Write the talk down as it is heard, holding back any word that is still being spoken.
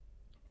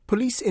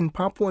Police in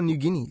Papua New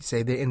Guinea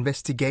say their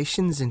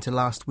investigations into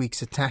last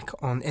week's attack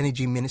on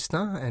Energy Minister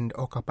and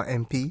Okapa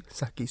MP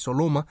Saki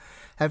Soloma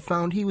have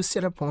found he was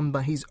set upon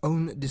by his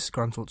own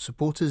disgruntled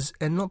supporters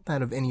and not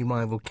that of any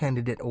rival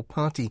candidate or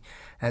party,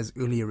 as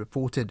earlier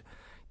reported.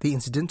 The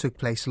incident took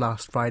place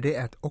last Friday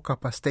at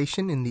Okapa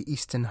Station in the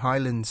Eastern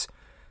Highlands.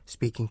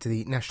 Speaking to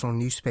the national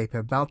newspaper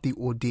about the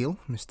ordeal,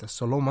 Mr.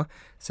 Soloma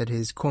said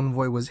his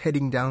convoy was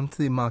heading down to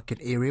the market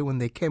area when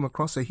they came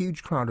across a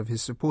huge crowd of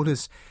his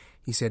supporters.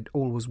 He said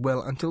all was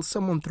well until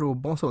someone threw a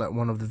bottle at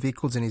one of the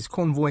vehicles in his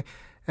convoy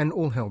and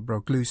all hell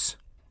broke loose.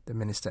 The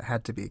minister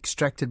had to be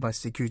extracted by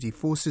security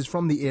forces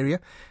from the area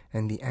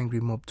and the angry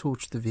mob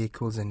torched the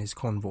vehicles in his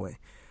convoy.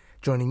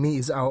 Joining me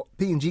is our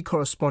PNG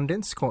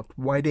correspondent, Scott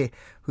Waide,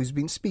 who's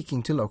been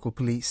speaking to local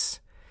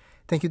police.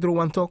 Thank you,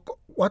 Drowantok.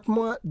 What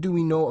more do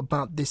we know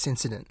about this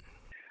incident?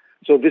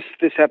 So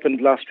this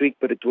happened last week,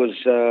 but it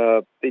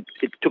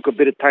took a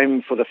bit of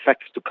time for the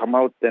facts to come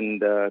out,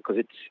 and because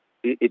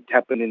it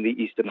happened in the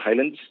Eastern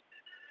Highlands,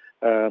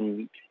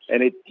 and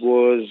it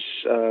was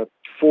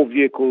 4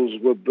 vehicles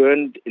were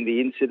burned in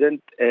the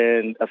incident,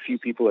 and a few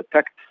people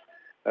attacked,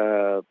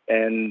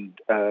 and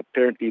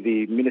apparently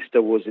the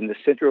minister was in the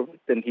center of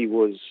it, and he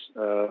was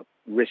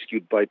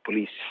rescued by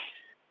police.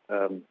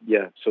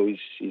 So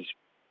he's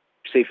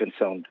safe and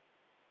sound.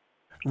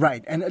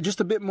 Right, and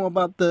just a bit more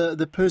about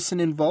the person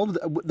involved,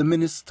 the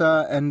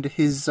minister and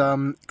his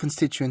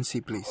constituency,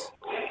 please.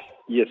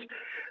 Yes.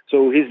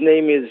 So his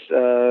name is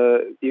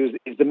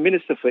he's the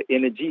Minister for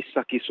Energy,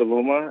 Saki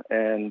Soloma,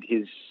 and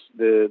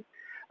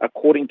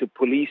according to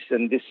police,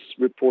 and this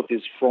report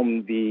is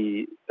from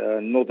the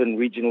Northern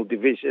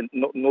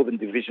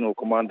Divisional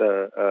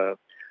Commander,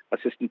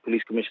 Assistant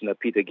Police Commissioner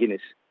Peter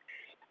Guinness.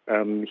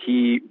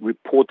 He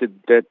reported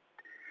that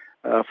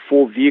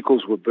 4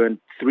 vehicles were burned,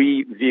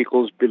 3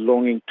 vehicles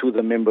belonging to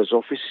the member's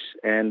office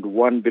and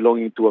 1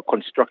 belonging to a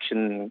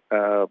construction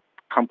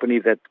company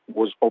that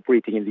was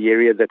operating in the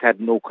area that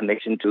had no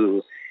connection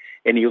to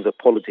any of the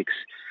politics.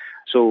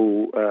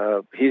 So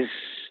his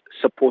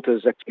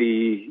supporters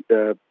actually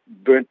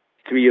burnt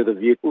 3 of the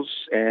vehicles,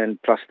 and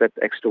plus that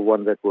extra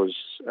one that was,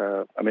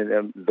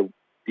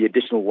 the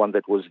additional one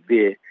that was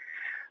there.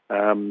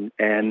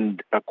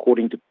 And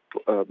according to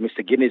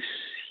Mr. Guinness,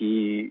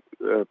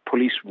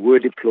 police were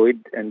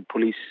deployed, and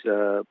police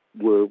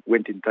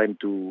went in time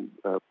to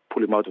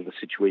pull him out of the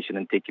situation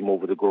and take him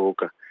over to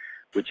Goroka,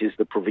 which is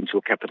the provincial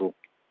capital.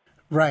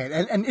 Right,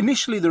 and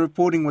initially the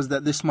reporting was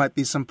that this might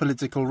be some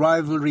political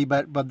rivalry,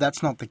 but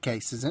that's not the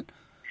case, is it?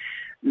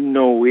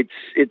 No, it's.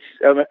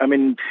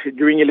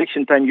 During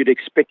election time, you'd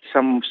expect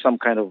some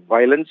kind of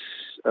violence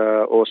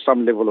or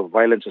some level of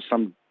violence or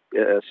some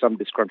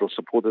disgruntled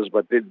supporters,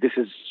 but this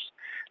is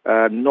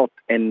not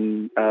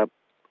an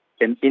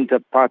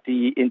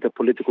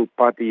interpolitical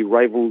party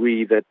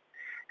rivalry that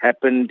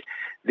happened.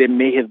 There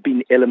may have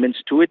been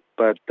elements to it,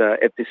 but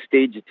at this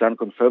stage it's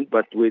unconfirmed.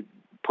 But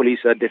police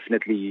are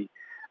definitely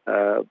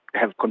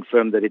have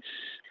confirmed that it's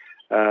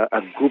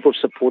a group of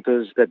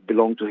supporters that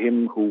belong to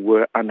him who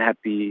were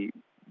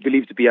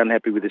believed to be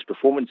unhappy with his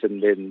performance,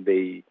 and then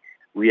they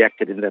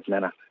reacted in that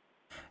manner.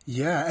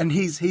 Yeah, and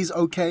he's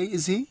okay,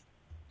 is he?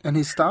 And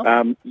his staff?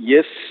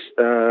 Yes,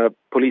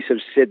 police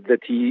have said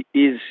that he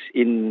is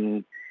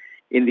in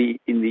the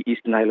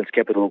Eastern Highlands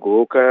capital,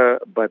 Goroka,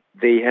 but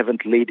they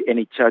haven't laid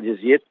any charges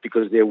yet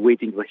because they're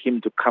waiting for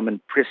him to come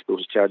and press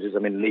those charges.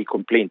 Lay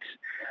complaints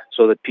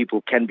so that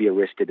people can be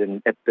arrested.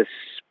 And at this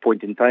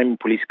point in time,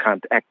 police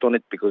can't act on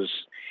it because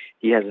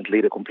he hasn't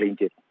laid a complaint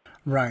yet.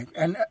 Right.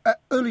 And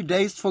early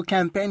days for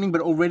campaigning,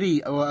 but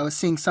already we're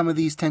seeing some of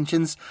these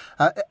tensions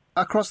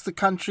across the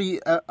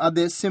country. Are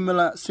there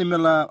similar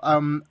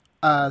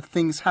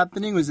things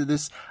happening, or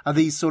are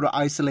these sort of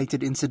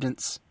isolated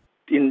incidents?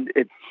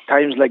 At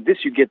times like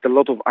this, you get a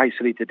lot of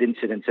isolated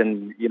incidents,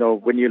 and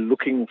when you're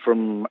looking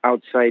from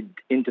outside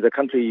into the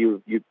country,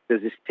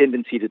 there's this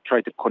tendency to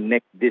try to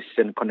connect this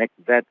and connect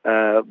that.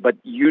 But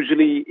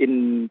usually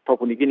in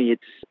Papua New Guinea,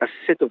 it's a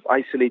set of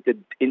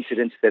isolated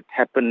incidents that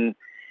happen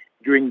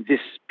during this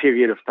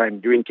period of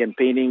time, during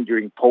campaigning,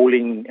 during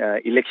polling,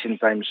 election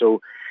time. So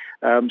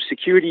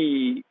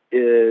security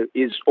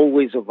is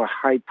always of a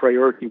high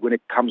priority when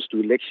it comes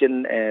to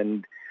election,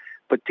 and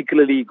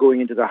particularly going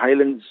into the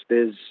highlands,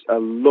 there's a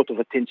lot of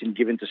attention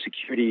given to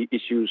security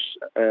issues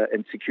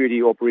and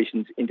security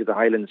operations into the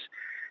highlands.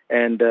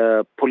 And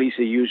police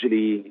are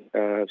usually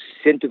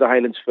sent to the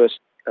highlands first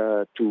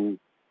to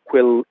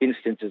quell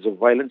instances of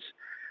violence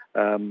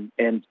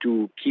and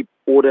to keep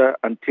order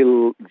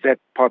until that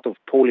part of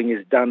polling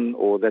is done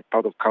or that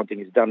part of counting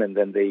is done, and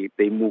then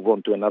they move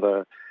on to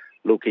another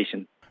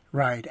location.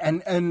 Right,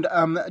 and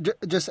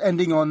just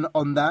ending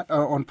on that,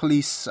 on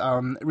police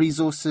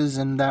resources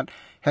and that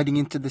heading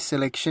into this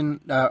election,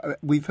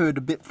 we've heard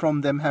a bit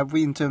from them, have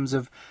we, in terms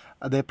of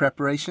their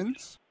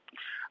preparations?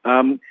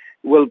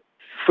 Well,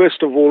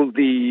 first of all,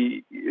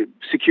 the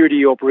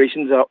security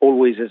operations are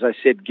always, as I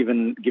said,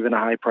 given a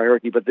high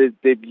priority, but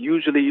they're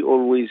usually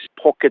always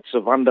pockets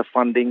of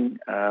underfunding,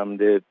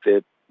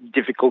 the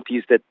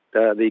difficulties that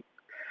they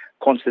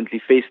constantly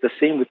face. The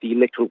same with the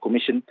Electoral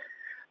Commission.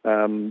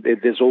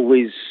 There's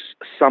always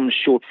some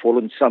shortfall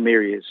in some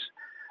areas,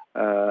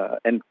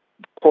 and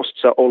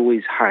costs are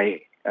always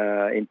high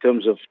in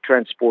terms of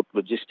transport,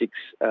 logistics.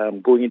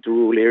 Going into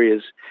rural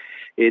areas,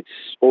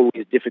 it's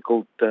always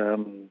difficult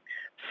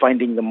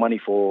finding the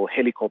money for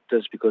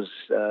helicopters because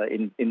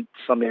in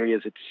some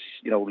areas it's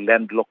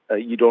landlocked.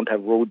 You don't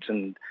have roads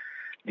and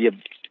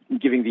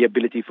giving the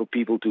ability for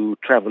people to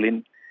travel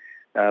in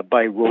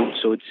by road.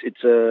 So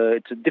it's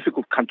a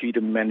difficult country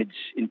to manage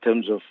in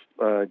terms of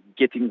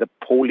getting the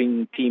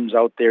polling teams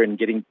out there and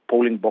getting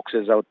polling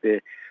boxes out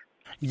there.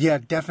 Yeah,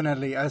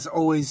 definitely. As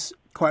always,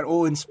 quite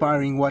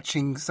awe-inspiring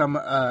watching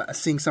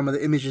seeing some of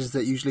the images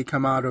that usually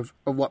come out of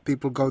what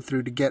people go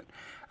through to get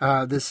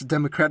this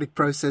democratic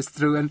process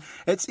through. And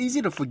it's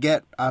easy to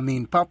forget. I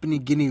mean, Papua New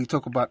Guinea, we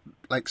talk about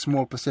like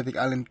small Pacific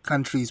Island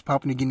countries.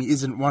 Papua New Guinea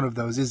isn't one of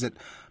those, is it?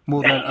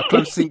 More than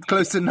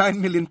close to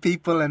 9 million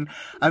people. And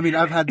I mean,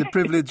 I've had the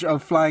privilege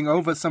of flying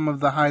over some of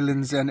the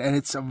highlands, and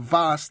it's a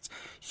vast,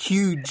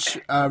 huge,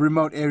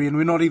 remote area. And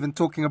we're not even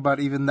talking about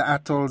even the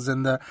atolls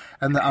and the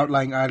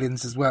outlying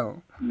islands as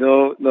well.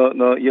 No.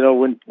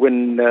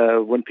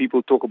 When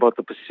people talk about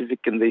the Pacific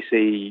and they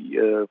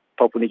say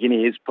Papua New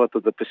Guinea is part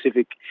of the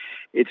Pacific,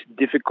 it's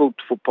difficult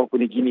for Papua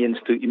New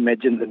Guineans to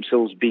imagine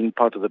themselves being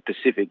part of the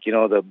Pacific.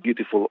 The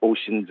beautiful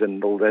oceans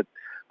and all that,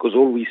 because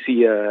all we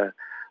see are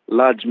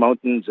large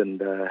mountains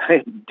and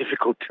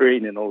difficult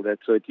terrain and all that.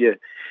 So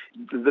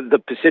the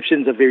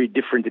perceptions are very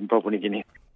different in Papua New Guinea.